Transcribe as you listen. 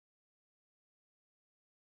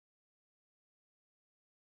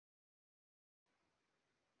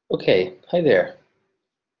Okay, hi there.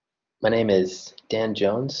 My name is Dan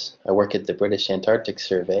Jones. I work at the British Antarctic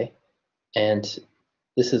Survey, and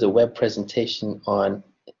this is a web presentation on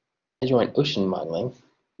adjoint ocean modeling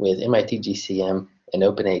with MITgcm and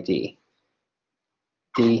OpenAD.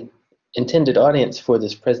 The intended audience for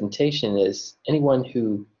this presentation is anyone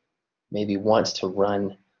who maybe wants to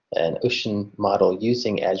run an ocean model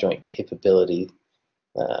using adjoint capability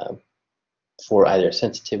for either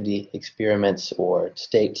sensitivity experiments or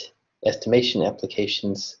state estimation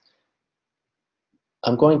applications.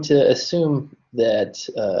 I'm going to assume that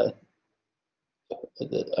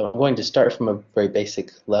I'm going to start from a very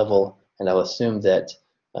basic level, and I'll assume that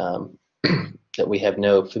that we have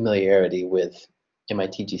no familiarity with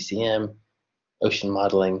MITgcm, ocean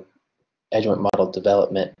modeling, adjoint model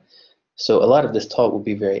development. So a lot of this talk will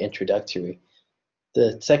be very introductory.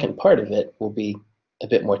 The second part of it will be a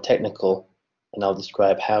bit more technical, and I'll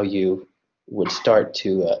describe how you would start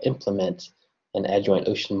to implement an adjoint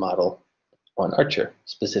ocean model on Archer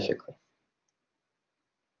specifically.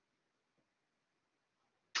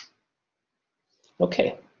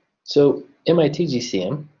 Okay, so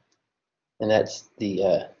MITgcm, and that's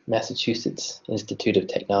the Massachusetts Institute of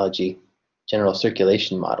Technology General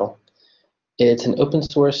Circulation Model. It's an open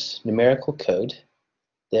source numerical code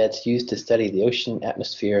that's used to study the ocean,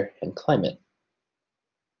 atmosphere, and climate.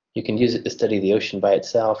 You can use it to study the ocean by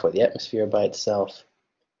itself or the atmosphere by itself.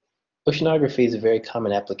 Oceanography is a very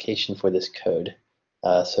common application for this code,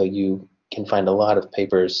 so you can find a lot of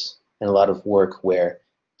papers and a lot of work where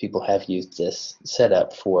people have used this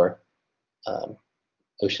setup for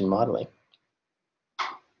ocean modeling.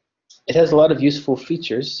 It has a lot of useful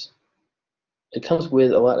features. It comes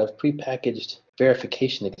with a lot of prepackaged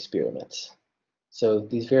verification experiments. So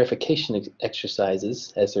these verification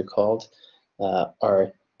exercises, as they're called,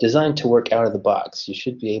 are designed to work out of the box. You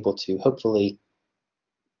should be able to hopefully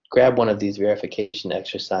grab one of these verification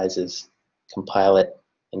exercises, compile it,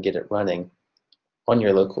 and get it running on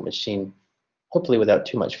your local machine, hopefully without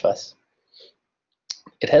too much fuss.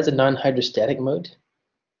 It has a non-hydrostatic mode,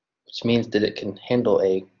 which means that it can handle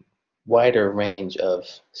a wider range of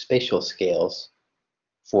spatial scales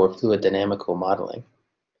for fluid dynamical modeling.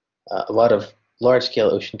 A lot of large-scale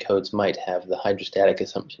ocean codes might have the hydrostatic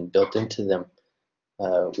assumption built into them,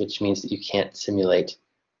 which means that you can't simulate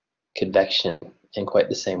convection in quite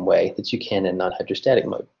the same way that you can in non-hydrostatic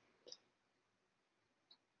mode.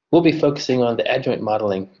 We'll be focusing on the adjoint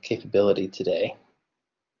modeling capability today.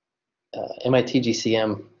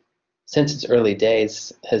 MITgcm, since its early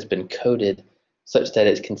days, has been coded such that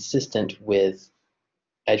it's consistent with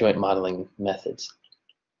adjoint modeling methods.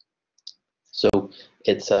 So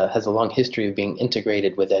it has a long history of being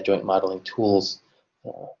integrated with adjoint modeling tools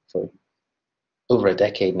for over a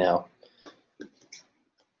decade now.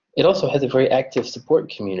 It also has a very active support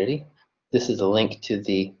community. This is a link to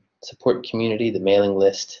the support community, the mailing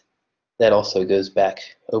list. That also goes back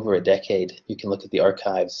over a decade. You can look at the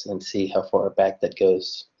archives and see how far back that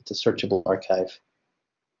goes. It's a searchable archive.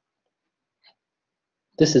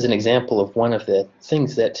 This is an example of one of the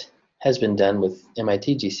things that has been done with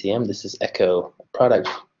MITgcm. This is ECHO product.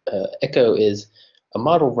 ECHO is a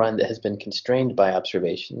model run that has been constrained by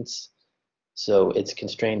observations. So it's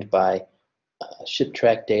constrained by ship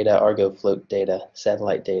track data, Argo float data,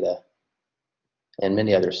 satellite data, and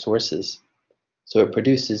many other sources. So it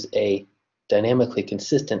produces a dynamically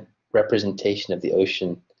consistent representation of the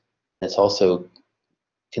ocean. It's also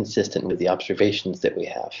consistent with the observations that we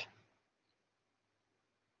have.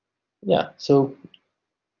 Yeah, so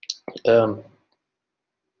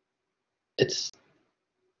it's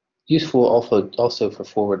useful also for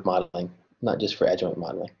forward modeling, not just for adjoint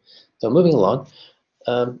modeling. So moving along,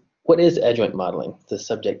 what is adjoint modeling, the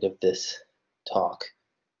subject of this talk?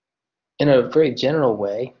 In a very general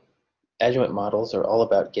way, adjoint models are all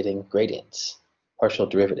about getting gradients, partial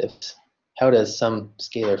derivatives. How does some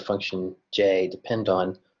scalar function j depend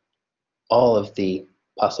on all of the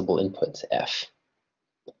possible inputs f?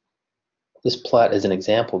 This plot is an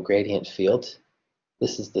example gradient field.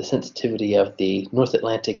 This is the sensitivity of the North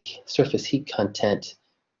Atlantic surface heat content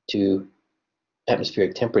to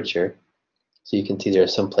atmospheric temperature. So you can see there are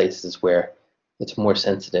some places where it's more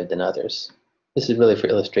sensitive than others. This is really for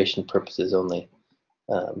illustration purposes only,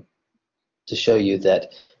 to show you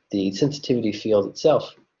that the sensitivity field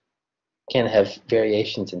itself can have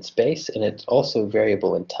variations in space, and it's also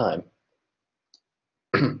variable in time.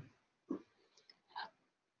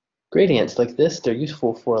 Gradients like this, they're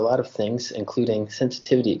useful for a lot of things, including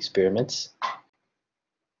sensitivity experiments.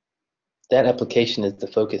 That application is the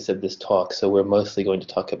focus of this talk, so we're mostly going to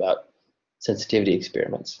talk about sensitivity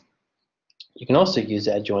experiments. You can also use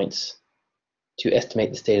adjoints to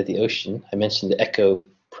estimate the state of the ocean. I mentioned the ECHO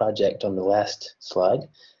project on the last slide.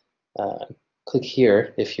 Click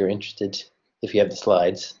here if you're interested, if you have the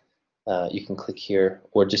slides. You can click here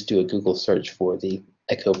or just do a Google search for the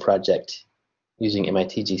ECHO project using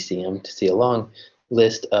MITgcm to see a long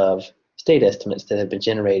list of state estimates that have been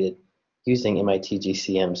generated using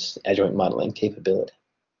MITgcm's adjoint modeling capability.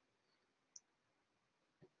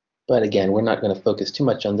 But again, we're not going to focus too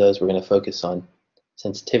much on those. We're going to focus on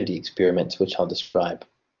sensitivity experiments, which I'll describe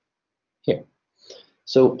here.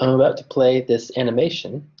 So I'm about to play this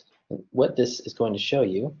animation. What this is going to show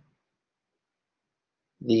you,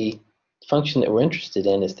 the function that we're interested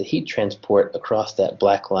in is the heat transport across that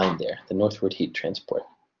black line there, the northward heat transport.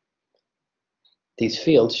 These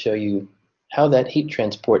fields show you how that heat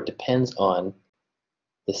transport depends on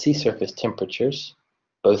the sea surface temperatures,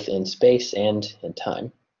 both in space and in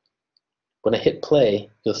time. When I hit play,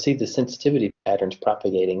 you'll see the sensitivity patterns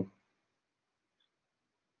propagating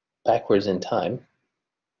backwards in time.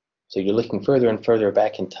 So you're looking further and further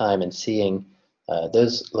back in time and seeing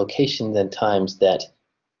those locations and times that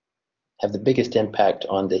have the biggest impact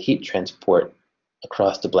on the heat transport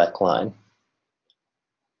across the black line.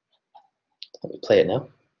 Let me play it now.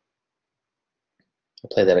 I'll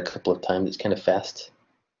play that a couple of times. It's kind of fast.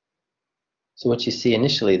 So what you see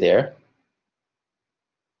initially there,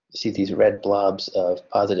 you see these red blobs of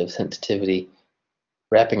positive sensitivity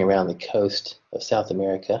wrapping around the coast of South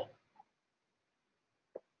America.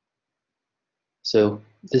 So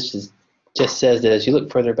this just says that as you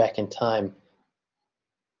look further back in time,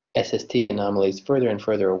 SST anomalies further and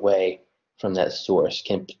further away from that source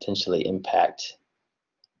can potentially impact,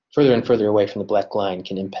 further and further away from the black line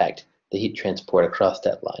can impact the heat transport across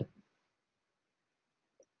that line.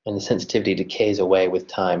 And the sensitivity decays away with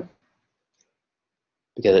time,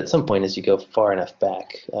 because at some point as you go far enough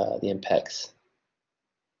back, the impacts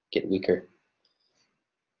get weaker.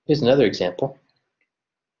 Here's another example.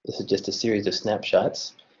 This is just a series of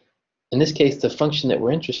snapshots. In this case, the function that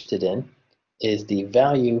we're interested in is the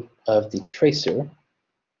value of the tracer.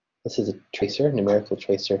 This is a tracer, numerical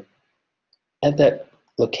tracer, at that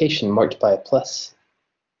location marked by a plus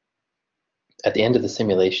at the end of the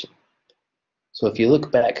simulation. So if you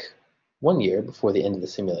look back 1 year before the end of the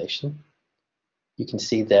simulation, you can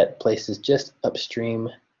see that places just upstream,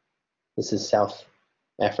 this is South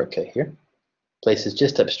Africa here, places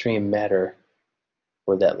just upstream matter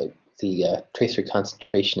for that the tracer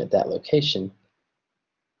concentration at that location,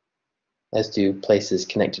 as do places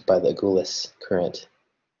connected by the Agulhas current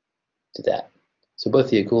to that. So both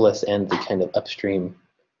the Agulhas and the kind of upstream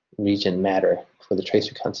region matter for the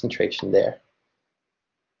tracer concentration there.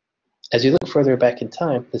 As you look further back in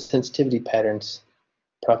time, the sensitivity patterns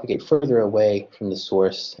propagate further away from the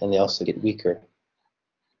source, and they also get weaker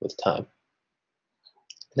with time.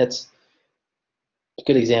 And that's a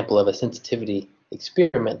good example of a sensitivity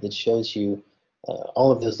experiment that shows you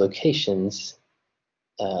all of those locations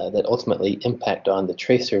that ultimately impact on the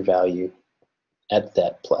tracer value at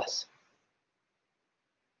that plus.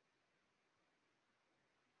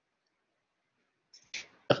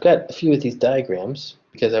 I've got a few of these diagrams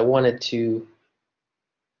because I wanted to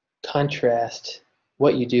contrast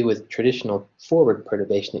what you do with traditional forward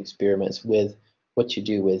perturbation experiments with what you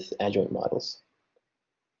do with adjoint models.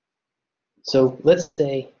 So let's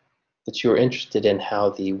say that you're interested in how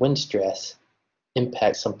the wind stress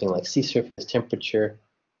impacts something like sea surface temperature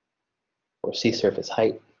or sea surface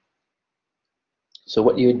height. So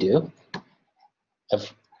what you would do,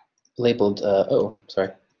 I've labeled,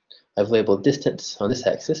 I've labeled distance on this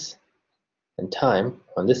axis and time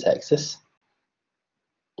on this axis.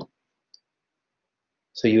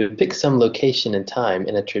 So you would pick some location and time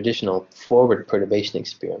in a traditional forward perturbation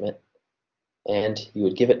experiment, and you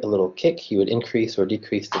would give it a little kick. You would increase or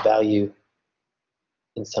decrease the value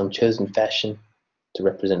in some chosen fashion to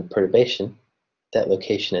represent perturbation, that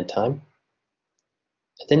location and time.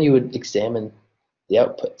 And then you would examine the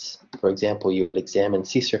outputs. For example, you would examine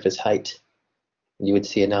sea surface height, and you would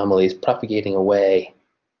see anomalies propagating away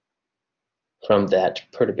from that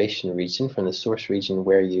perturbation region, from the source region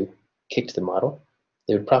where you kicked the model.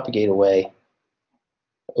 They would propagate away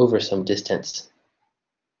over some distance,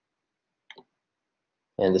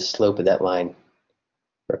 and the slope of that line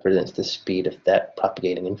represents the speed of that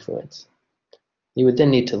propagating influence. You would then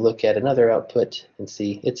need to look at another output and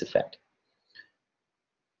see its effect,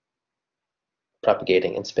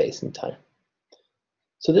 propagating in space and time.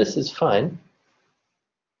 So this is fine,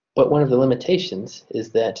 but one of the limitations is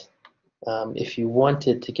that if you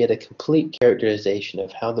wanted to get a complete characterization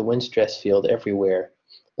of how the wind stress field everywhere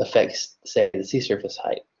affects, say, the sea surface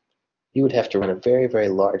height, you would have to run a very, very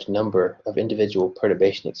large number of individual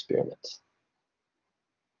perturbation experiments.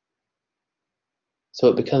 So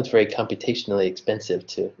it becomes very computationally expensive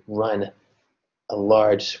to run a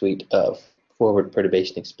large suite of forward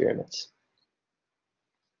perturbation experiments.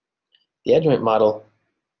 The adjoint model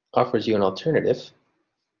offers you an alternative.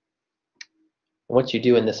 And what you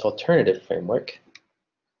do in this alternative framework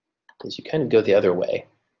is you kind of go the other way.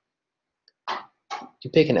 You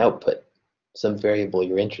pick an output, some variable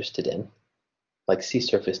you're interested in, like sea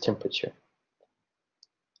surface temperature.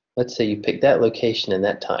 Let's say you pick that location and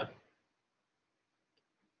that time.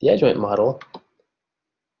 The adjoint model,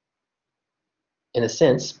 in a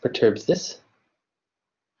sense, perturbs this,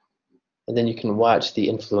 and then you can watch the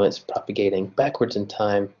influence propagating backwards in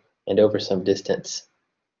time and over some distance.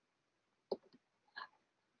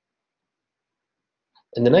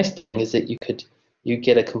 And the nice thing is that you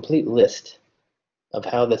get a complete list of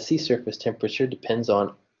how the sea surface temperature depends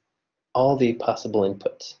on all the possible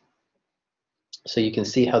inputs. So you can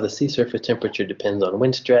see how the sea surface temperature depends on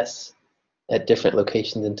wind stress at different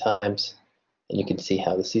locations and times, and you can see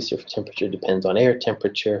how the sea surface temperature depends on air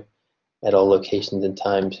temperature at all locations and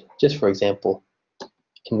times. Just for example,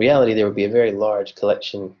 in reality there would be a very large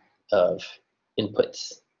collection of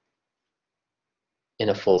inputs in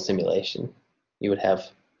a full simulation. You would have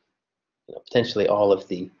potentially all of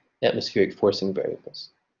the atmospheric forcing variables.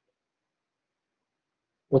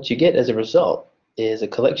 What you get as a result is a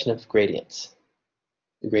collection of gradients.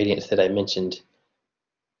 The gradients that I mentioned,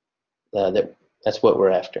 that's what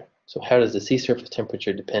we're after. So how does the sea surface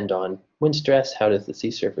temperature depend on wind stress? How does the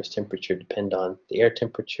sea surface temperature depend on the air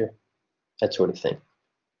temperature? That sort of thing.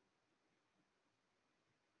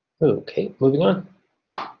 Okay, moving on.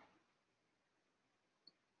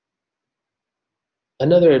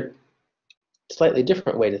 Another slightly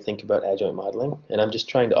different way to think about adjoint modeling, and I'm just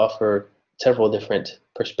trying to offer several different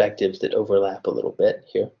perspectives that overlap a little bit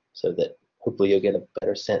here so that hopefully you'll get a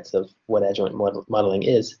better sense of what adjoint modeling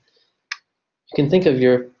is. You can think of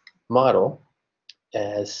your model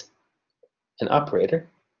as an operator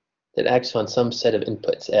that acts on some set of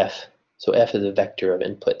inputs, f. So f is a vector of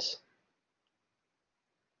inputs,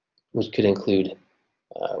 which could include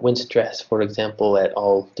wind stress, for example, at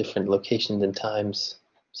all different locations and times,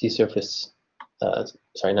 sea surface,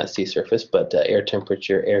 sorry, not sea surface, but air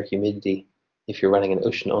temperature, air humidity, if you're running an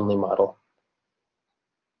ocean-only model.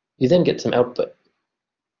 You then get some output.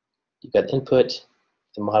 You've got input,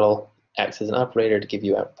 the model acts as an operator to give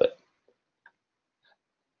you output.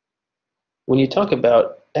 When you talk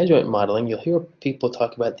about adjoint modeling, you'll hear people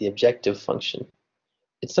talk about the objective function.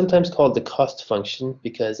 It's sometimes called the cost function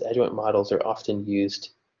because adjoint models are often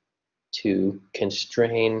used to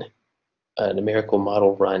constrain a numerical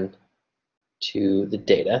model run to the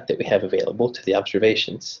data that we have available, to the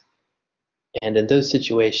observations. And in those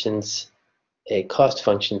situations, a cost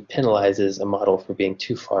function penalizes a model for being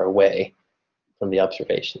too far away from the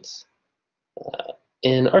observations.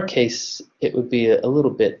 In our case, it would be a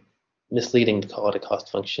little bit misleading to call it a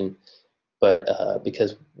cost function, but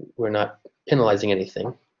because we're not penalizing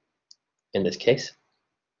anything in this case,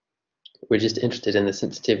 we're just interested in the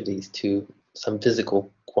sensitivities to some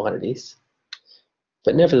physical quantities.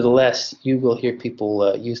 But nevertheless, you will hear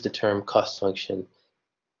people use the term cost function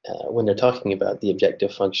when they're talking about the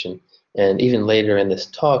objective function. And even later in this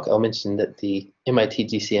talk, I'll mention that the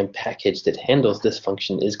MITgcm package that handles this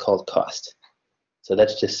function is called cost. So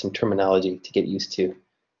that's just some terminology to get used to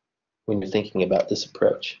when you're thinking about this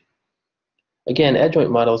approach. Again,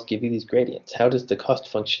 adjoint models give you these gradients. How does the cost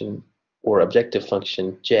function or objective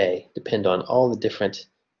function j depend on all the different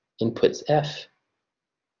inputs f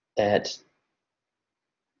at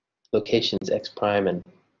locations x prime and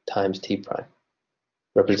times t prime,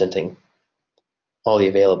 representing all the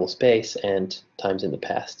available space and times in the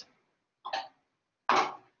past.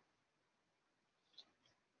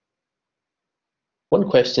 One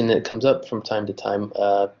question that comes up from time to time,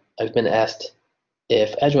 I've been asked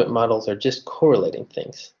if adjoint models are just correlating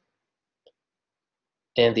things.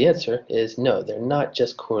 And the answer is no, they're not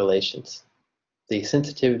just correlations. The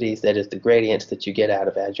sensitivities, that is the gradients that you get out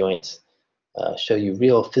of adjoints, show you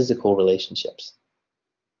real physical relationships.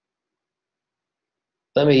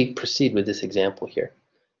 Let me proceed with this example here.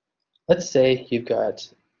 Let's say you've got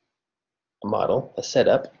a model, a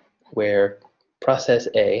setup, where process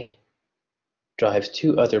A drives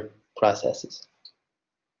two other processes.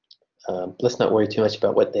 Let's not worry too much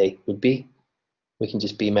about what they would be. We can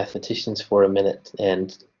just be mathematicians for a minute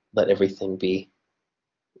and let everything be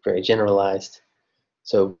very generalized.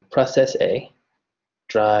 So process A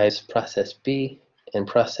drives process B and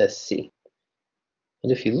process C.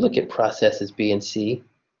 And if you look at processes B and C,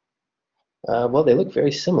 well, they look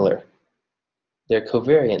very similar. Their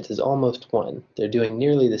covariance is almost 1. They're doing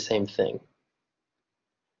nearly the same thing.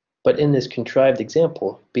 But in this contrived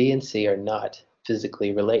example, B and C are not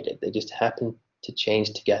physically related. They just happen to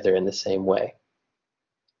change together in the same way.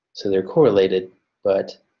 So they're correlated,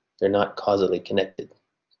 but they're not causally connected.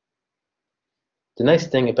 The nice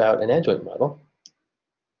thing about an adjoint model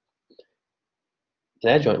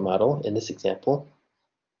in this example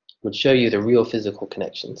would show you the real physical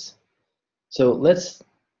connections. So let's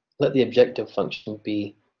let the objective function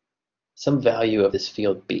be some value of this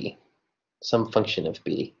field B, some function of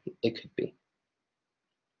B, it could be.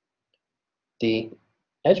 The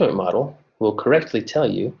adjoint model will correctly tell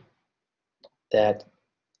you that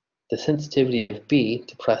the sensitivity of B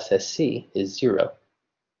to process C is 0.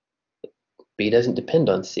 B doesn't depend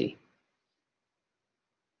on C,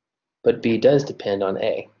 but B does depend on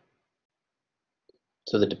A.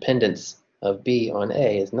 So the dependence of B on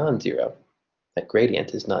A is non-zero. That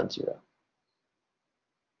gradient is non-zero.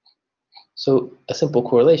 So a simple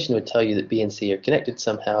correlation would tell you that B and C are connected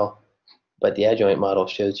somehow, but the adjoint model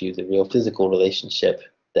shows you the real physical relationship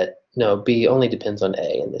that, no, B only depends on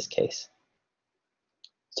A in this case.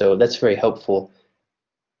 So that's very helpful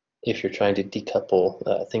if you're trying to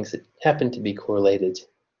decouple things that happen to be correlated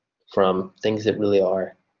from things that really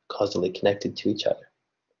are causally connected to each other.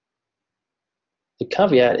 The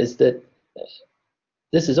caveat is that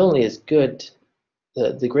this is only as good,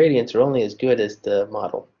 the gradients are only as good as the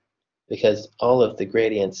model, because all of the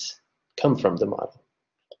gradients come from the model.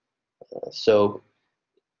 So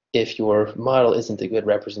if your model isn't a good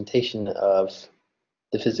representation of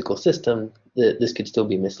the physical system, this could still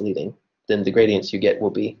be misleading. Then the gradients you get will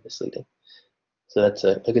be misleading. So that's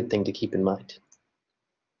a good thing to keep in mind.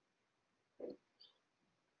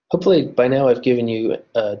 Hopefully by now I've given you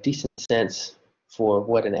a decent sense for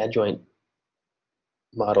what an adjoint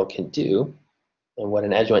model can do and what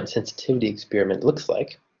an adjoint sensitivity experiment looks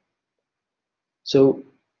like. So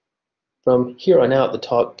from here on out, the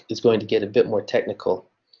talk is going to get a bit more technical.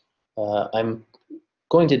 I'm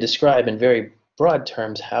going to describe in very broad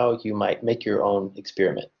terms how you might make your own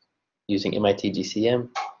experiment using MITgcm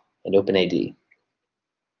and OpenAD.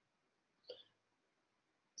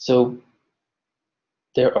 So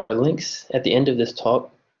there are links at the end of this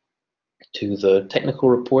talk to the technical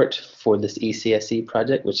report for this ECSE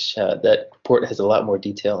project, which that report has a lot more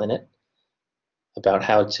detail in it about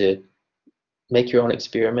how to make your own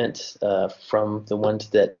experiments from the ones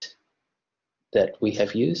that we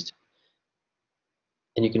have used.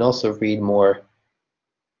 And you can also read more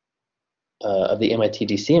of the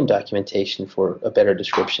MITgcm documentation for a better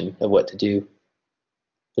description of what to do.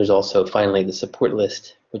 There's also finally the support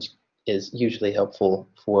list, which is usually helpful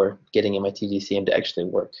for getting MITgcm to actually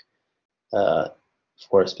work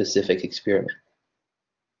for a specific experiment.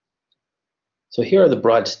 So here are the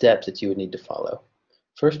broad steps that you would need to follow.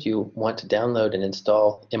 First, you want to download and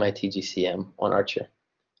install MITgcm on Archer.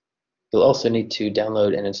 You'll also need to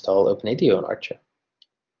download and install OpenAD on Archer.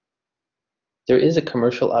 There is a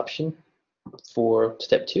commercial option for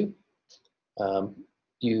step 2.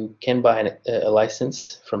 You can buy a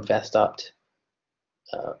license from FastOpt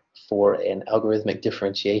for an algorithmic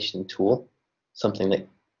differentiation tool, something that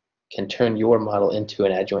can turn your model into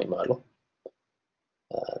an adjoint model.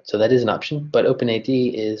 So that is an option, but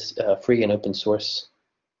OpenAD is free and open source,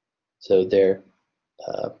 so there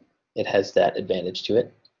it has that advantage to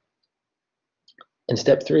it. In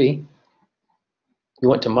step 3, you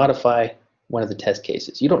want to modify one of the test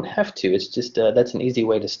cases. You don't have to, it's just that's an easy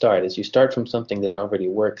way to start, is you start from something that already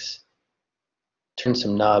works, turn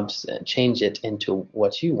some knobs and change it into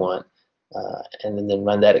what you want, and then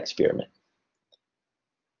run that experiment.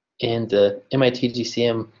 In the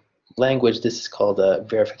MITgcm language, this is called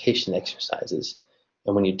verification exercises.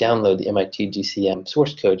 And when you download the MITgcm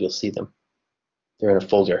source code, you'll see them. They're in a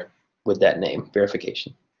folder with that name,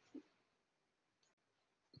 verification.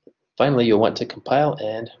 Finally, you'll want to compile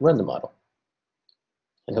and run the model.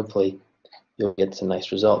 And hopefully you'll get some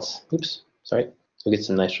nice results. Oops, sorry. You'll get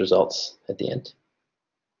some nice results at the end.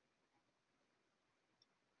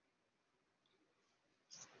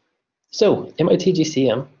 So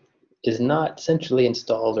MITgcm is not centrally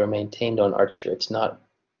installed or maintained on Archer. It's not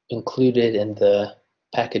included in the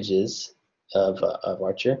packages of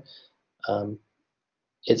Archer.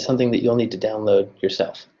 It's something that you'll need to download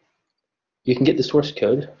yourself. You can get the source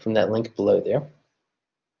code from that link below there.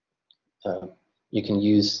 You can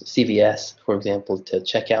use CVS, for example, to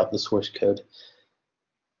check out the source code.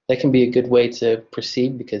 That can be a good way to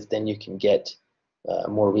proceed because then you can get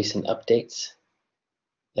more recent updates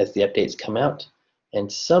as the updates come out.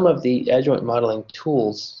 And some of the adjoint modeling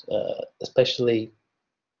tools, especially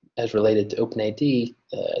as related to OpenAD,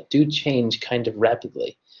 do change kind of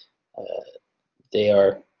rapidly. They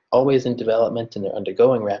are always in development and they're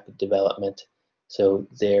undergoing rapid development. So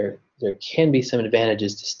there can be some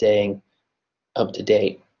advantages to staying up to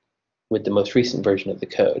date with the most recent version of the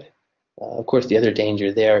code. Of course, the other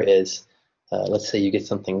danger there is, let's say you get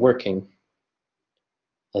something working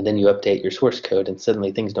and then you update your source code and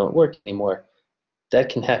suddenly things don't work anymore. That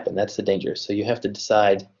can happen. That's the danger. So you have to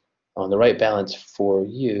decide on the right balance for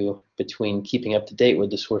you between keeping up to date with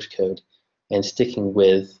the source code and sticking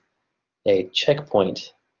with a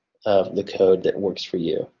checkpoint of the code that works for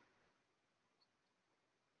you.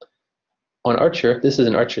 On Archer, this is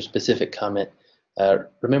an Archer specific comment.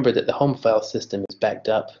 Remember that the home file system is backed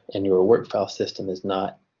up and your work file system is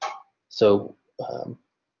not. So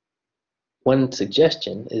one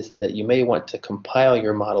suggestion is that you may want to compile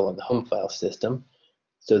your model on the home file system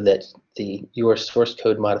so that your source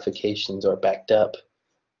code modifications are backed up,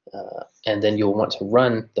 and then you'll want to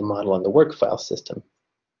run the model on the work file system.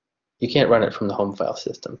 You can't run it from the home file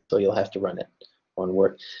system, so you'll have to run it on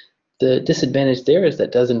work. The disadvantage there is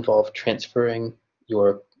that does involve transferring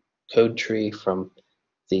your code tree from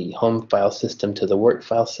the home file system to the work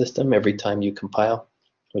file system every time you compile,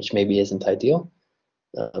 which maybe isn't ideal.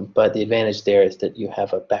 But the advantage there is that you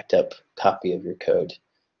have a backed up copy of your code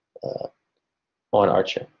on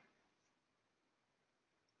Archer.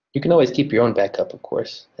 You can always keep your own backup, of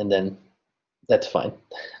course, and then that's fine.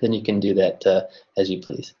 Then you can do that as you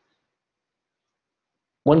please.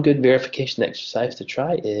 One good verification exercise to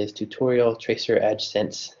try is tutorial tracer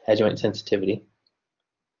adjoint sensitivity.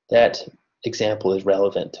 That example is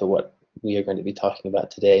relevant to what we are going to be talking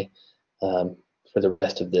about today for the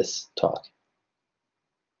rest of this talk.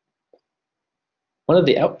 One of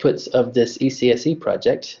the outputs of this ECSE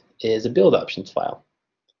project is a build options file.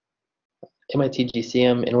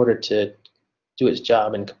 MITgcm, in order to do its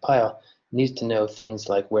job and compile, needs to know things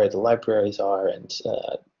like where the libraries are and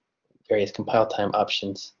various compile time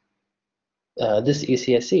options. This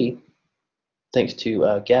ECSE, thanks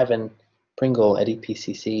to Gavin, Pringle at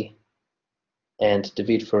EPCC, and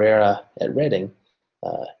David Ferreira at Reading,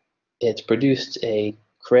 it's produced a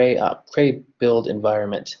cray build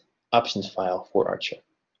environment options file for Archer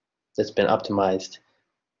that's been optimized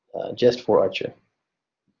just for Archer.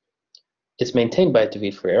 It's maintained by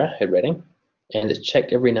David Ferreira at Reading, and it's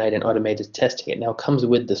checked every night and automated testing. It now comes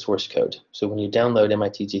with the source code. So when you download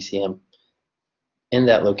MITgcm, in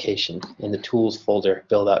that location, in the tools folder,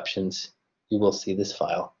 build options, you will see this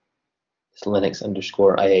file. It's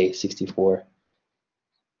Linux_IA64.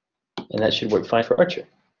 And that should work fine for Archer.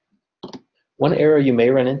 One error you may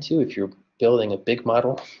run into if you're building a big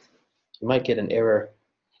model, you might get an error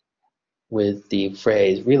with the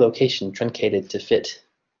phrase relocation truncated to fit.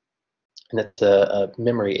 And that's a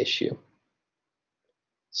memory issue.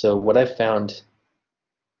 So what I've found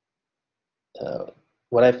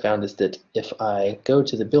is that if I go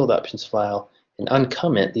to the build options file and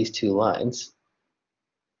uncomment these two lines,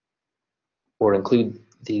 or include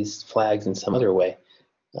these flags in some other way,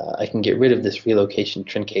 I can get rid of this relocation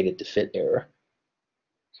truncated to fit error.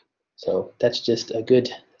 So that's just a good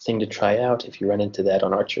thing to try out if you run into that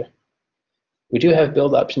on Archer. We do have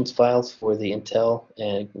build options files for the Intel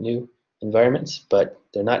and GNU environments, but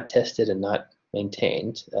they're not tested and not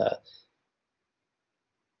maintained.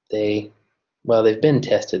 They've been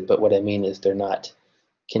tested, but what I mean is they're not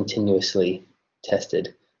continuously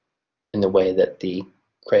tested in the way that the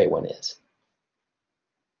Cray one is.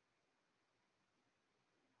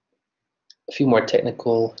 A few more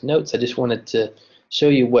technical notes. I just wanted to show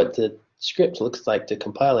you what the script looks like to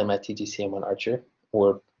compile MITgcm on Archer,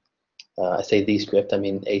 or I say the script, I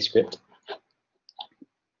mean a script.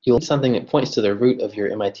 You'll need something that points to the root of your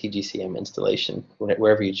MITgcm installation,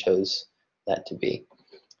 wherever you chose that to be.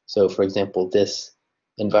 So for example, this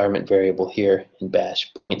environment variable here in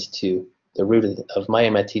bash points to the root of my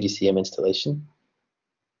MITgcm installation.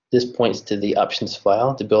 This points to the options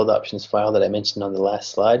file, the build options file that I mentioned on the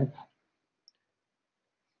last slide.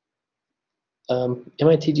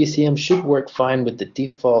 MITgcm should work fine with the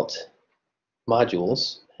default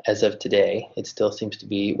modules as of today. It still seems to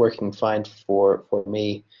be working fine for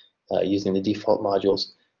me using the default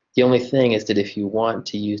modules. The only thing is that if you want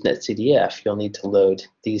to use netcdf, you'll need to load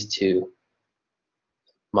these two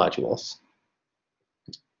modules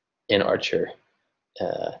in Archer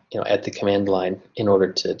at the command line in order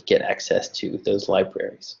to get access to those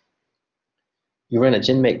libraries. You run a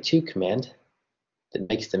genmake2 command that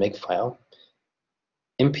makes the makefile.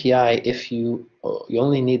 MPI, if you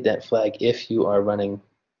only need that flag if you are running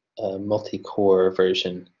a multi-core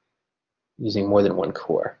version using more than one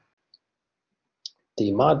core.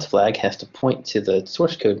 The mods flag has to point to the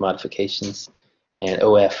source code modifications, and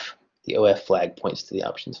the OF flag points to the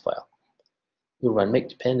options file. you'll run make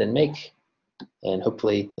depend and make, and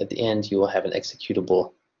hopefully at the end you will have an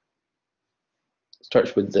executable.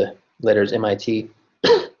 Starts with the letters MIT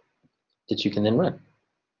that you can then run.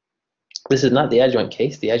 This is not the adjoint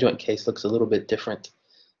case. The adjoint case looks a little bit different,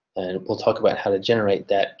 and we'll talk about how to generate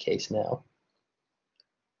that case now.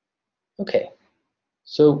 Okay,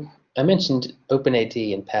 so I mentioned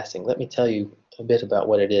OpenAD in passing. Let me tell you a bit about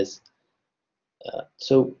what it is.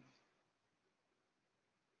 So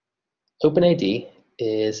OpenAD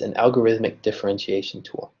is an algorithmic differentiation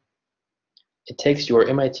tool. It takes your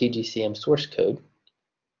MITgcm source code,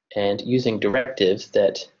 and using directives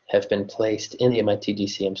that have been placed in the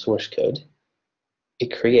MITgcm source code,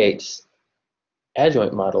 it creates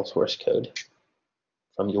adjoint model source code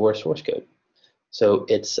from your source code. So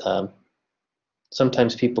it's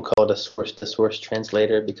sometimes people call it a source-to-source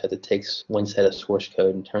translator because it takes one set of source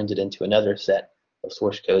code and turns it into another set of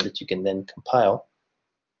source code that you can then compile.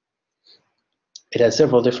 It has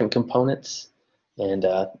several different components, and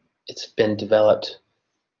it's been developed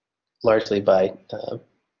largely by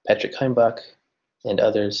Patrick Heimbach and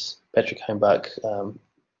others. Patrick Heimbach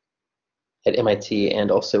at MIT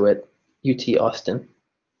and also at UT Austin.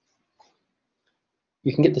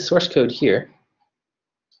 You can get the source code here,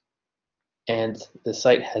 and the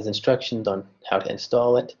site has instructions on how to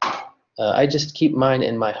install it. I just keep mine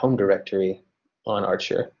in my home directory on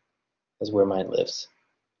Archer, is where mine lives.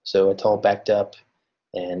 So it's all backed up,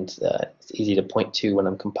 and it's easy to point to when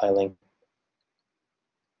I'm compiling.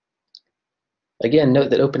 Again, note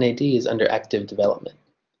that OpenAD is under active development.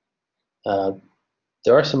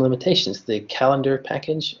 There are some limitations. The calendar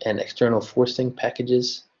package and external forcing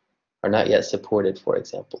packages are not yet supported, for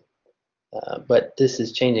example. But this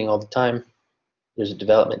is changing all the time. There's a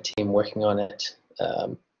development team working on it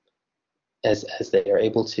as they are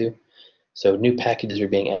able to. So new packages are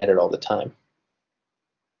being added all the time.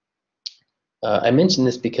 I mention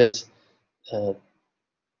this because there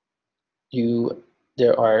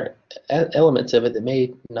are elements of it that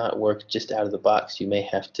may not work just out of the box. You may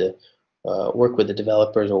have to work with the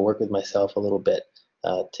developers or work with myself a little bit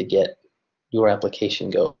to get your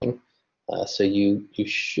application going. So you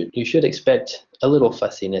should expect a little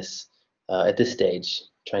fussiness at this stage,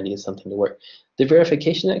 trying to get something to work. The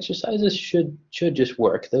verification exercises should just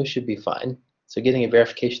work. Those should be fine. So getting a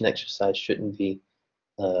verification exercise shouldn't be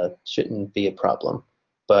a problem.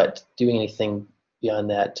 But doing anything beyond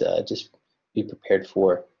that, just be prepared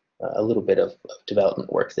for a little bit of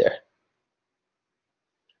development work there.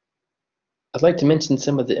 I'd like to mention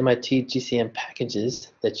some of the MITgcm packages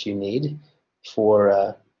that you need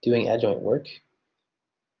for doing adjoint work.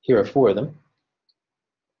 Here are 4 of them.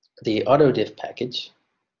 The autodiff package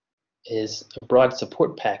is a broad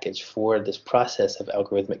support package for this process of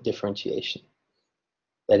algorithmic differentiation.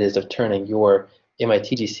 That is, of turning your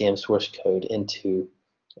MITgcm source code into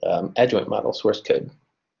adjoint model source code.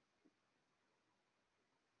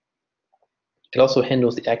 It also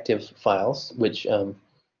handles the active files, which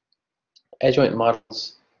adjoint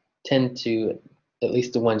models tend to, at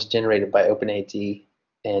least the ones generated by OpenAD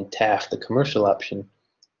and TAF, the commercial option,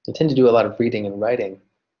 they tend to do a lot of reading and writing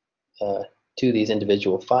to these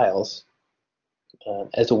individual files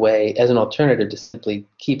as an alternative to simply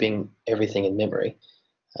keeping everything in memory.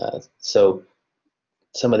 So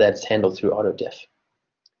some of that's handled through autodiff.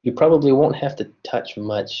 You probably won't have to touch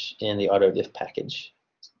much in the autodiff package.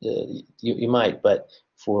 You might, but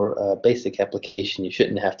for a basic application, you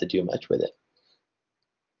shouldn't have to do much with it.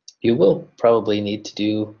 You will probably need to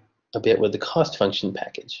do a bit with the cost function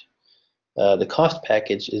package. The cost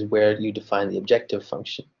package is where you define the objective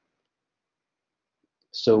function.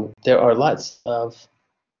 So there are lots of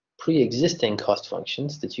pre-existing cost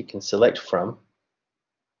functions that you can select from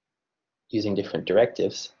using different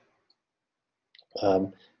directives.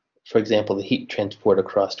 For example, the heat transport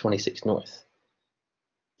across 26 North.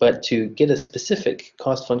 But to get a specific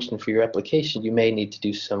cost function for your application, you may need to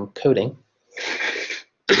do some coding.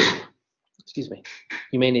 Excuse me.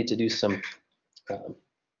 You may need to do some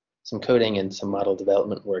coding and some model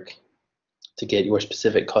development work to get your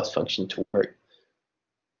specific cost function to work.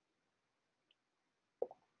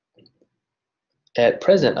 At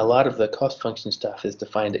present, a lot of the cost function stuff is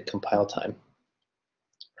defined at compile time.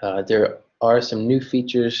 There are some new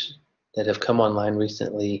features that have come online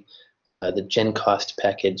recently. The GenCost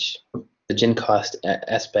package, the GenCost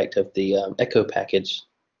aspect of the echo package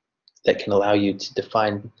that can allow you to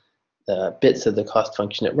define bits of the cost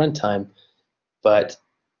function at runtime, but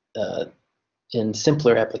in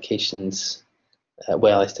simpler applications,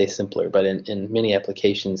 well, I say simpler, but in many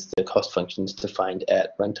applications, the cost function is defined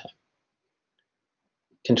at runtime.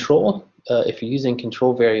 Control, if you're using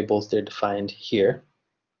control variables, they're defined here.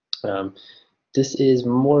 This is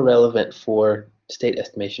more relevant for state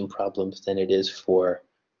estimation problems than it is for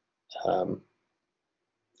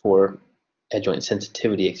adjoint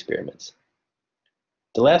sensitivity experiments.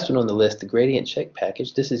 The last one on the list, the gradient check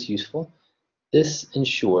package, this is useful. This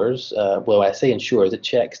ensures, well, I say ensures, it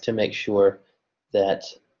checks to make sure that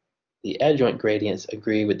the adjoint gradients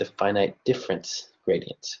agree with the finite difference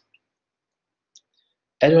gradients.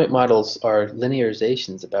 Adjoint models are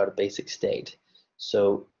linearizations about a basic state.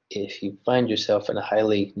 So if you find yourself in a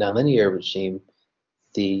highly nonlinear regime,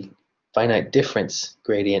 the finite difference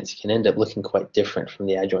gradients can end up looking quite different from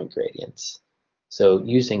the adjoint gradients. So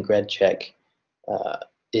using grad check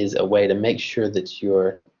is a way to make sure that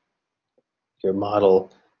your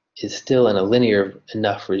model is still in a linear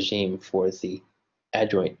enough regime for the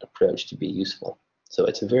adjoint approach to be useful. So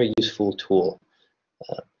it's a very useful tool.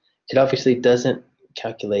 It obviously doesn't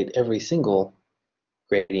calculate every single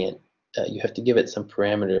gradient. You have to give it some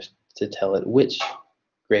parameters to tell it which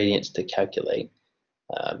gradients to calculate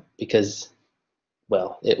because,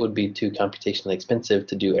 well, it would be too computationally expensive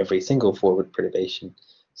to do every single forward perturbation.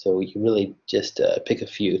 So you really just pick a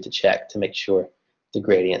few to check to make sure the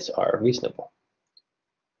gradients are reasonable.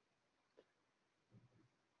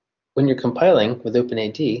 When you're compiling with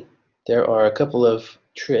OpenAD, there are a couple of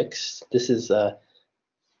tricks. This is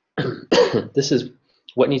this is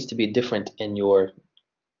what needs to be different in your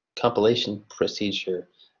compilation procedure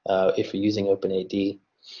if you're using OpenAD.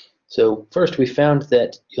 So first, we found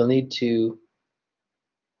that you'll need to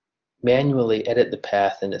manually edit the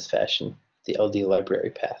path in this fashion, the LD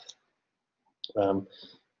library path.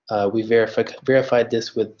 We verified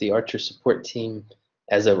this with the Archer support team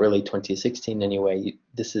as of early 2016 anyway.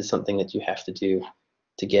 This is something that you have to do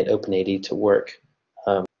to get OpenAD to work.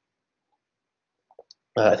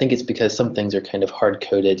 I think it's because some things are kind of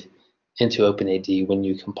hard-coded into OpenAD when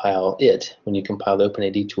you compile it, when you compile the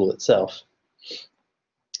OpenAD tool itself.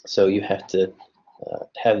 So you have to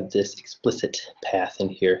have this explicit path in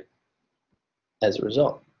here as a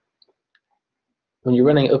result. When you're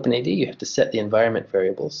running OpenAD, you have to set the environment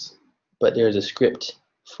variables, but there's a script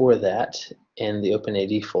for that in the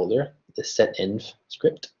OpenAD folder, the setenv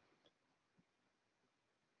script.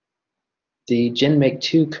 The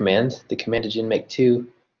genmake2 command, the command to genmake2, you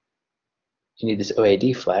need this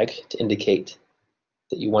OAD flag to indicate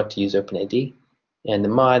that you want to use OpenAD, and the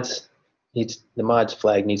mods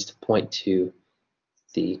flag needs to point to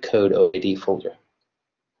the code OAD folder.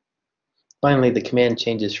 Finally, the command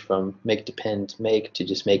changes from make depend make to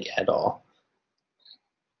just make add all,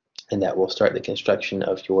 and that will start the construction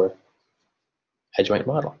of your adjoint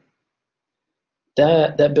model.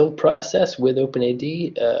 That build process with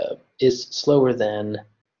OpenAD is slower than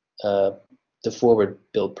the forward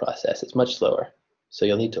build process. It's much slower, so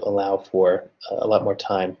you'll need to allow for a lot more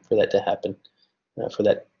time for that to happen, for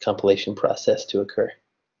that compilation process to occur.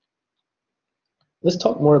 Let's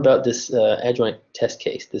talk more about this adjoint test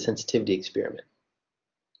case, the sensitivity experiment.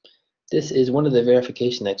 This is one of the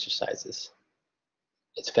verification exercises.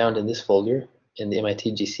 It's found in this folder in the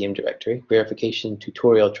MITgcm directory, Verification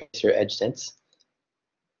Tutorial Tracer EdgeSense.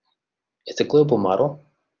 It's a global model,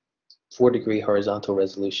 4-degree horizontal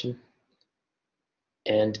resolution,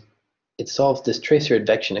 and it solves this tracer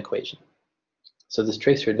advection equation. So this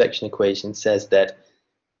tracer advection equation says that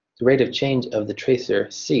the rate of change of the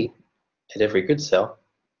tracer C at every grid cell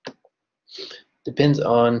depends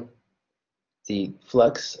on the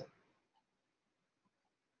flux,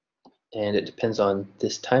 and it depends on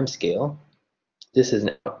this time scale. This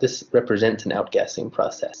represents an outgassing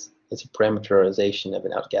process. It's a parameterization of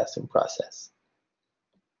an outgassing process.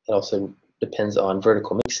 It also depends on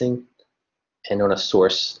vertical mixing and on a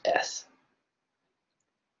source S.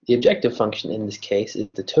 The objective function in this case is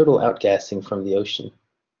the total outgassing from the ocean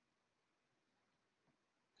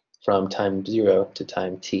from time 0 to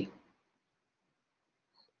time t.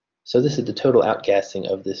 So this is the total outgassing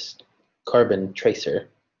of this carbon tracer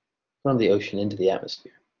from the ocean into the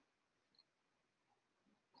atmosphere.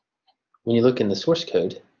 When you look in the source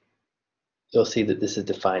code, you'll see that this is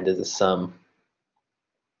defined as a sum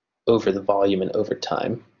over the volume and over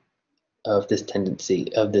time of this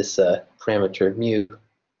tendency, of this parameter mu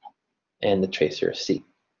and the tracer C.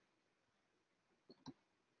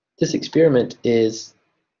 This experiment is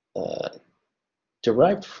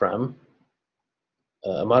derived from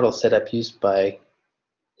a model setup used by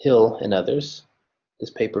Hill and others,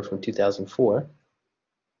 this paper from 2004.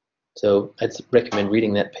 So I'd recommend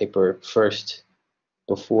reading that paper first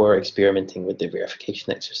before experimenting with the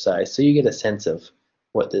verification exercise, so you get a sense of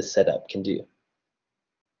what this setup can do.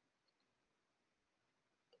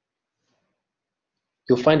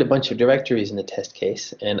 You'll find a bunch of directories in the test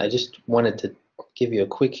case, and I just wanted to give you a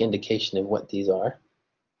quick indication of what these are.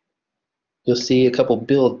 You'll see a couple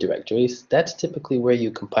build directories. That's typically where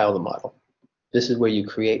you compile the model. This is where you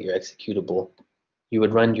create your executable. You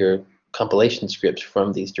would run your compilation scripts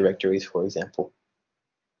from these directories, for example.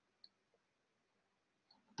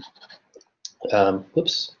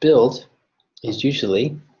 Build is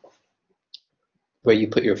usually where you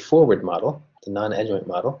put your forward model, the non-adjoint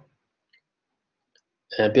model.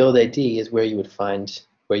 And build AD is where you would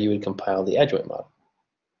compile the adjoint model.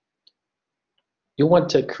 You'll want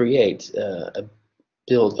to create a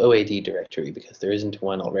build OAD directory because there isn't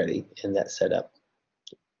one already in that setup,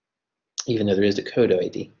 even though there is a code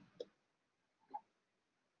OAD.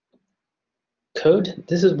 Code,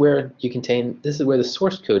 this is where the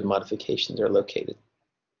source code modifications are located.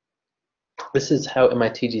 This is how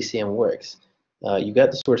MITgcm works. You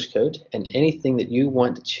got the source code, and anything that you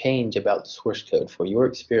want to change about the source code for your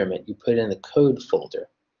experiment, you put in the code folder.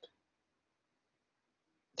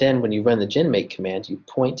 Then when you run the genmake command, you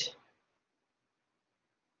point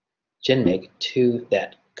genmake to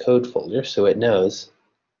that code folder so it knows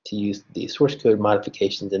to use the source code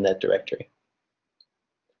modifications in that directory.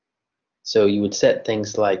 So you would set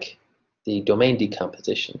things like the domain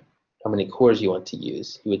decomposition, how many cores you want to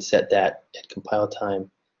use. You would set that at compile time.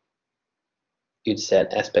 You'd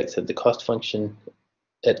set aspects of the cost function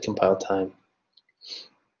at compile time.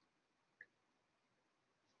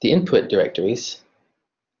 The input directories,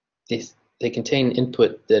 they contain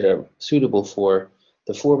input that are suitable for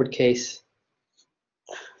the forward case,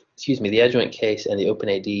 the adjoint case, and the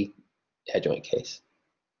OpenAD adjoint case.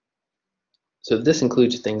 So this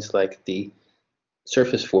includes things like the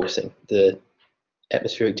surface forcing, the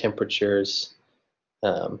atmospheric temperatures,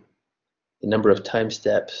 the number of time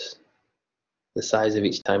steps, the size of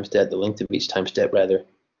each time step, the length of each time step rather,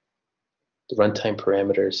 the runtime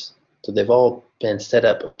parameters. So they've all been set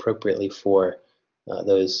up appropriately for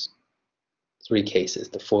those three cases,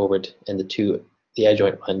 the forward and the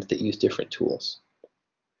adjoint ones that use different tools.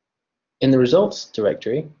 In the results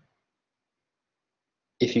directory,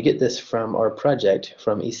 if you get this from our project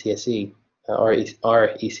from ECSE, our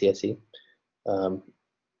ECSE,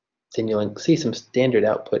 then you'll see some standard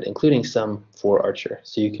output, including some for Archer.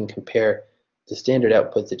 So you can compare the standard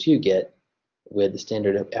output that you get with the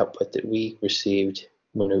standard output that we received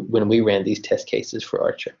when we ran these test cases for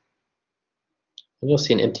Archer. And you'll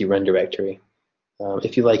see an empty run directory.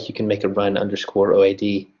 If you like, you can make a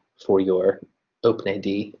run_OAD for your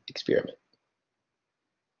OpenAD experiment.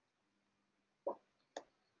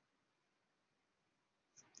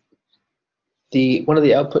 One of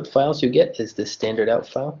the output files you get is the standard out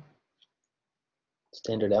file.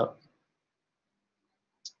 Standard out.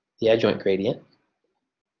 The adjoint gradient.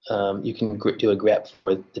 You can do a grep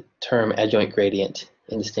for the term adjoint gradient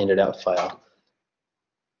in the standard out file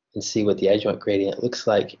and see what the adjoint gradient looks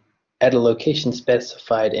like at a location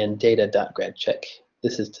specified in data.gradcheck.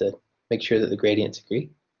 This is to make sure that the gradients agree.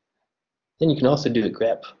 Then you can also do a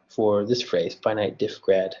grep for this phrase, finite diff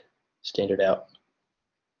grad standard out.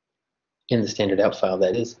 In the standard out file,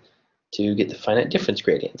 that is, to get the finite difference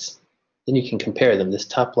gradients. Then you can compare them, this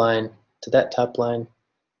top line to that top line,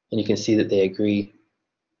 and you can see that they agree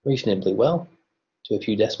reasonably well to a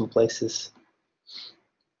few decimal places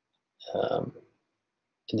in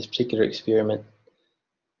this particular experiment.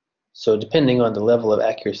 So depending on the level of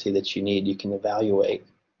accuracy that you need, you can evaluate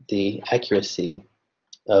the accuracy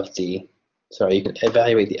of the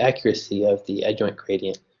adjoint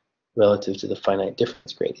gradient relative to the finite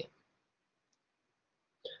difference gradient.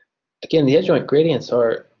 Again, the adjoint gradients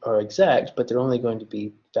are exact, but they're only going to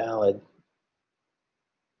be valid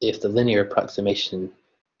if the linear approximation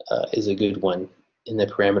is a good one in the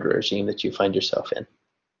parameter regime that you find yourself in.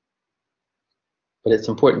 But it's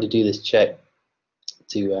important to do this check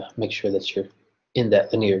to make sure that you're in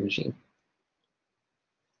that linear regime.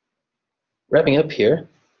 Wrapping up here,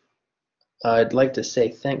 I'd like to say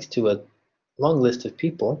thanks to a long list of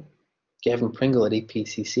people. Gavin Pringle at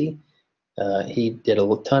EPCC, he did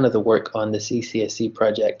a ton of the work on this ECSE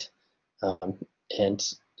project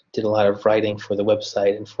and did a lot of writing for the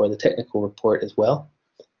website and for the technical report as well.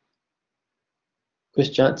 Chris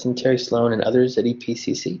Johnson, Terry Sloan, and others at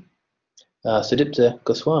EPCC. Sudipta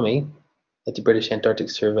Goswami at the British Antarctic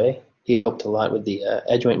Survey. He helped a lot with the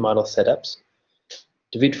adjoint model setups.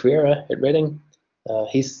 David Ferreira at Reading.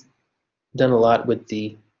 He's done a lot with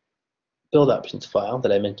the build options file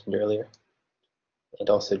that I mentioned earlier. And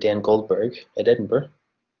also Dan Goldberg at Edinburgh.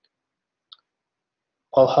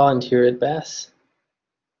 Paul Holland here at Bass.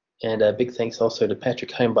 And a big thanks also to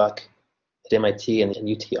Patrick Heimbach at MIT and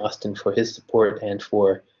UT Austin for his support, and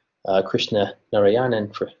for Krishna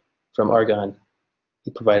Narayanan from Argonne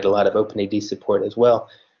he provided a lot of OpenAD support as well.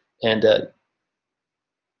 And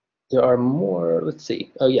there are more, let's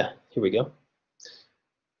see, oh yeah, here we go.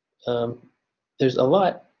 There's a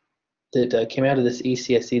lot that came out of this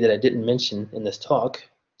ECSE that I didn't mention in this talk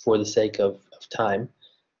for the sake of time.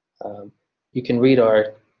 You can read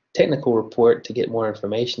our technical report to get more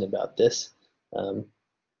information about this.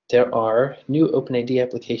 There are new OpenAD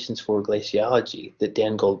applications for glaciology that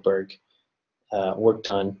Dan Goldberg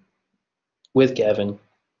worked on with Gavin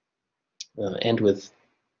and with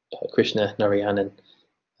Krishna Narayanan.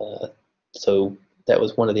 So that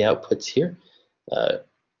was one of the outputs here.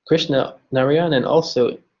 Krishna Narayanan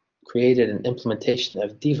also created an implementation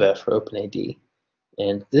of Diva for OpenAD.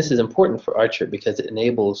 And this is important for Archer because it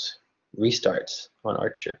enables restarts on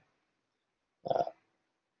Archer.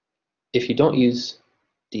 If you don't use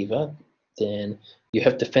Diva, then you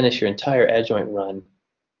have to finish your entire adjoint run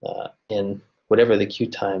in whatever the queue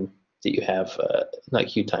time that you have, not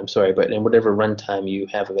queue time, sorry, but in whatever runtime you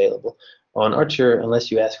have available. On Archer, unless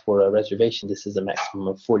you ask for a reservation, this is a maximum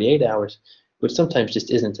of 48 hours, which sometimes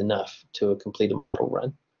just isn't enough to complete a model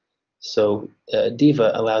run. So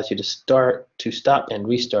Diva allows you to stop and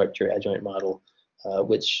restart your adjoint model,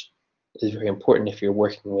 which is very important if you're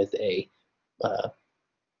working with a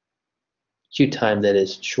queue time that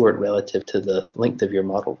is short relative to the length of your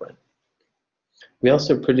model run. We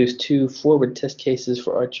also produced 2 forward test cases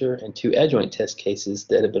for Archer and 2 adjoint test cases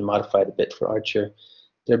that have been modified a bit for Archer.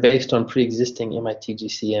 They're based on pre-existing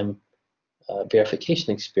MITgcm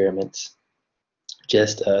verification experiments,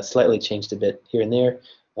 just slightly changed a bit here and there,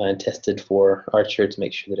 and tested for Archer to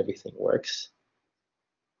make sure that everything works.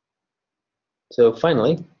 So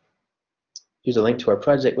finally, here's a link to our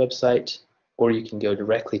project website, or you can go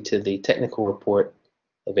directly to the technical report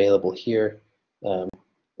available here,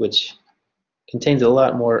 which contains a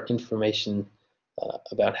lot more information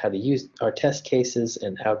about how to use our test cases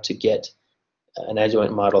and how to get an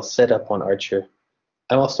adjoint model set up on Archer.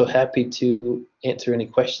 I'm also happy to answer any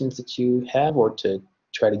questions that you have or to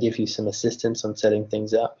try to give you some assistance on setting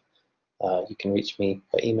things up. You can reach me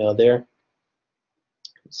by email there.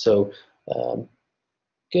 So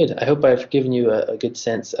good. I hope I've given you a good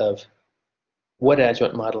sense of what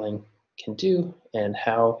adjoint modeling can do and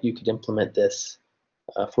how you could implement this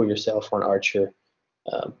for yourself on Archer.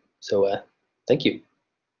 Thank you.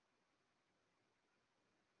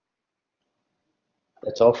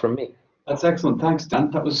 That's all from me. That's excellent. Thanks, Dan.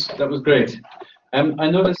 That was great. I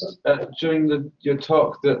noticed during your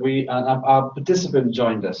talk that our participant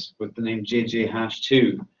joined us with the name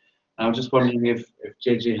JJ#2. I was just wondering if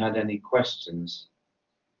JJ had any questions.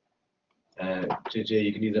 JJ,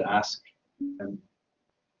 you can either ask.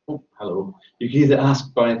 Oh, hello. You can either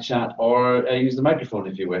ask by chat or use the microphone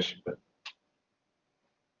if you wish. But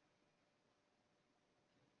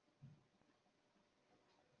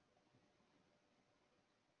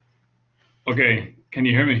okay, can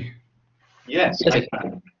you hear me? Yes. Yes, I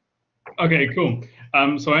can. Okay, cool.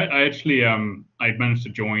 So I actually I managed to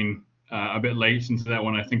join a bit late into that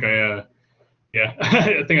one. I think I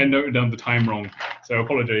I think I noted down the time wrong, so I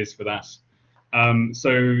apologize for that.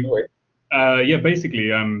 Yeah,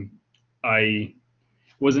 basically I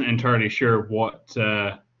wasn't entirely sure what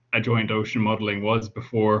adjoint ocean modeling was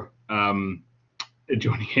before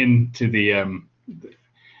joining into the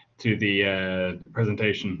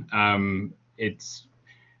presentation.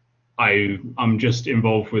 I'm just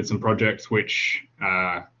involved with some projects which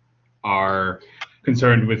are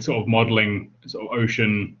concerned with sort of modeling sort of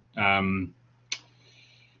ocean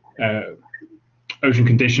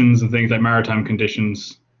conditions and things like maritime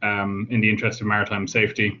conditions in the interest of maritime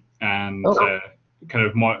safety, and kind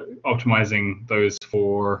of optimizing those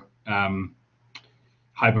for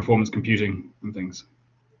high performance computing and things.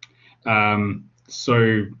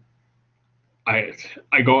 So I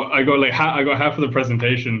got half of the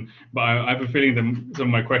presentation, but I have a feeling that some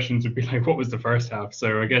of my questions would be like, what was the first half?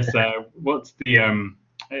 So I guess what's the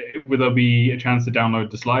will there be a chance to download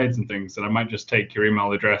the slides and things? And I might just take your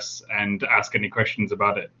email address and ask any questions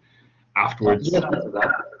about it afterwards.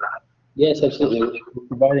 Yes, absolutely. We're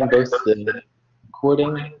providing both the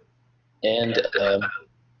recording and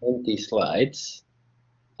the slides.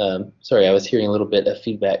 Sorry, I was hearing a little bit of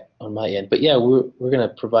feedback on my end, but yeah, we're going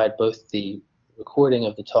to provide both the recording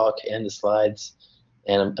of the talk and the slides,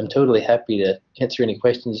 and I'm totally happy to answer any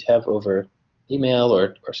questions you have over email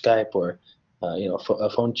or Skype or a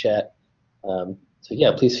phone chat. So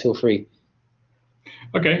yeah, please feel free.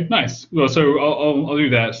 Okay, nice. Well, so I'll do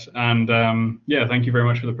that, and yeah, thank you very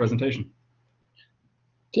much for the presentation.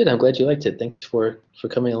 Good. I'm glad you liked it. Thanks for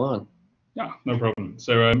coming along. Yeah, no problem.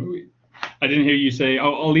 So I didn't hear you say.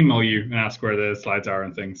 I'll email you and ask where the slides are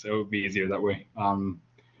and things. So it would be easier that way.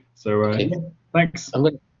 Okay. Yeah, thanks. I'm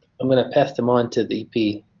gonna pass them on to the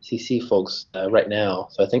EPCC folks right now.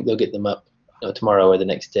 So I think they'll get them up tomorrow or the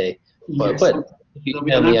next day. Yes. But if you There'll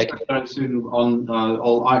be email an me, answer very soon on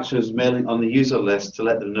all actors mailing on the user list to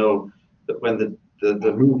let them know that when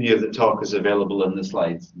the movie of the talk is available in the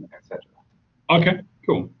slides, etc. Okay,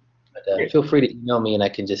 cool. But, feel free to email me, and I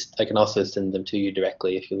can also send them to you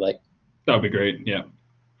directly if you like. That would be great. Yeah.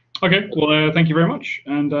 Okay. Well, thank you very much,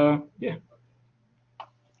 and yeah.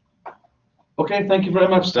 Okay, thank you very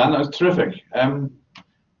much, Dan. That was terrific.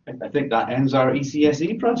 I think that ends our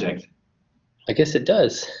ECSE project. I guess it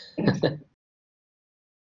does.